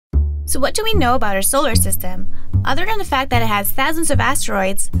So what do we know about our solar system, other than the fact that it has thousands of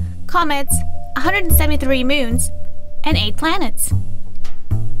asteroids, comets, 173 moons, and 8 planets?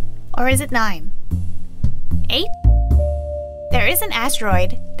 Or is it 9? 8? There is an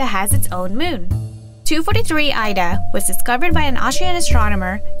asteroid that has its own moon. 243 Ida was discovered by an Austrian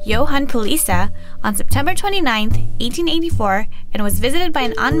astronomer, Johann Palisa, on September 29, 1884, and was visited by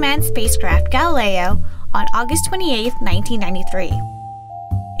an unmanned spacecraft, Galileo, on August 28, 1993.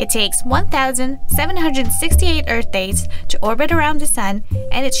 It takes 1,768 Earth days to orbit around the Sun,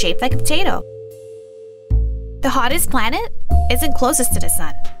 and it's shaped like a potato. The hottest planet isn't closest to the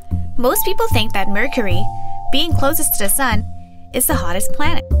Sun. Most people think that Mercury, being closest to the Sun, is the hottest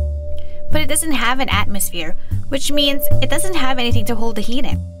planet. But it doesn't have an atmosphere, which means it doesn't have anything to hold the heat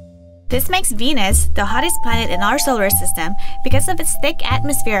in. This makes Venus the hottest planet in our solar system because of its thick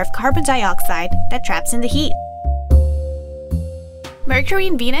atmosphere of carbon dioxide that traps in the heat. Mercury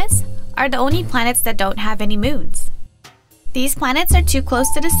and Venus are the only planets that don't have any moons. These planets are too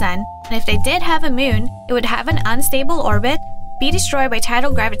close to the Sun, and if they did have a moon, it would have an unstable orbit, be destroyed by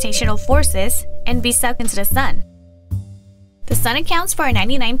tidal gravitational forces, and be sucked into the Sun. The Sun accounts for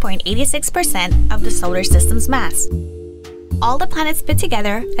 99.86% of the solar system's mass. All the planets put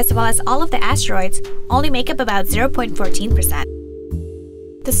together, as well as all of the asteroids, only make up about 0.14%.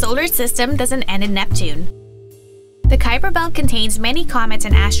 The solar system doesn't end in Neptune. The Kuiper Belt contains many comets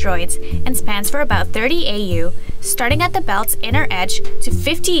and asteroids and spans for about 30 AU, starting at the belt's inner edge to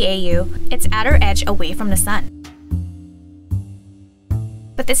 50 AU, its outer edge away from the Sun.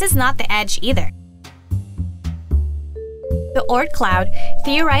 But this is not the edge either. The Oort cloud,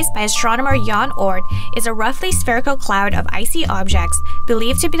 theorized by astronomer Jan Oort, is a roughly spherical cloud of icy objects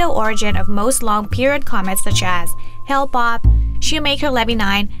believed to be the origin of most long-period comets such as Hale-Bopp, Shoemaker-Levy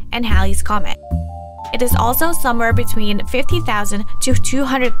 9, and Halley's Comet. It is also somewhere between 50,000 to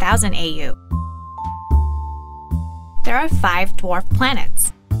 200,000 AU. There are 5 dwarf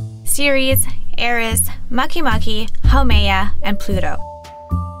planets: Ceres, Eris, Makemake, Haumea, and Pluto.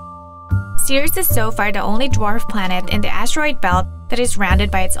 Ceres is so far the only dwarf planet in the asteroid belt that is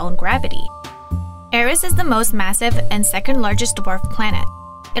rounded by its own gravity. Eris is the most massive and second largest dwarf planet.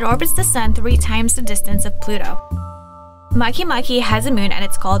 It orbits the Sun 3 times the distance of Pluto. Makemake has a moon and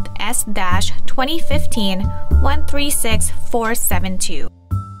it's called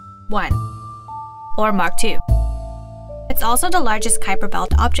S-2015-136472-1, or Mark II. It's also the largest Kuiper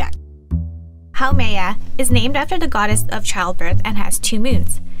Belt object. Haumea is named after the goddess of childbirth and has 2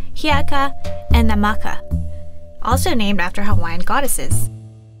 moons, Hiaka and Namaka, also named after Hawaiian goddesses.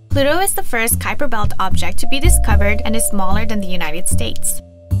 Pluto is the first Kuiper Belt object to be discovered and is smaller than the United States.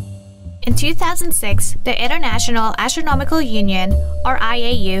 In 2006, the International Astronomical Union, or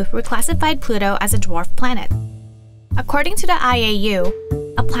IAU, reclassified Pluto as a dwarf planet. According to the IAU,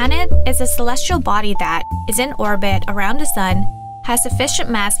 a planet is a celestial body that is in orbit around the Sun, has sufficient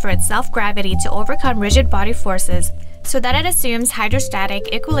mass for its self-gravity to overcome rigid body forces, so that it assumes hydrostatic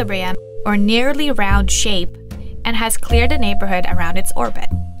equilibrium or nearly round shape, and has cleared the neighborhood around its orbit.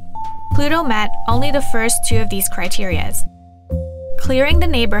 Pluto met only the first 2 of these criteria. Clearing the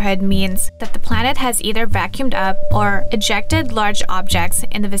neighborhood means that the planet has either vacuumed up or ejected large objects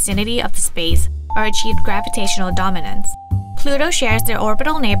in the vicinity of the space or achieved gravitational dominance. Pluto shares their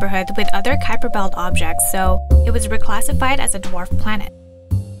orbital neighborhood with other Kuiper Belt objects, so it was reclassified as a dwarf planet.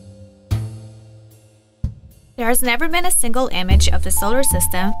 There has never been a single image of the solar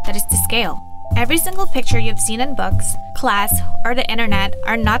system that is to scale. Every single picture you've seen in books, class, or the internet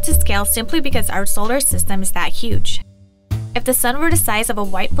are not to scale simply because our solar system is that huge. If the Sun were the size of a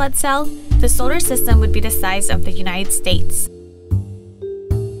white blood cell, the solar system would be the size of the United States.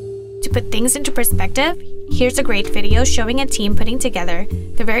 To put things into perspective, here's a great video showing a team putting together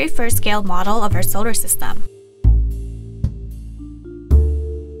the very first scale model of our solar system.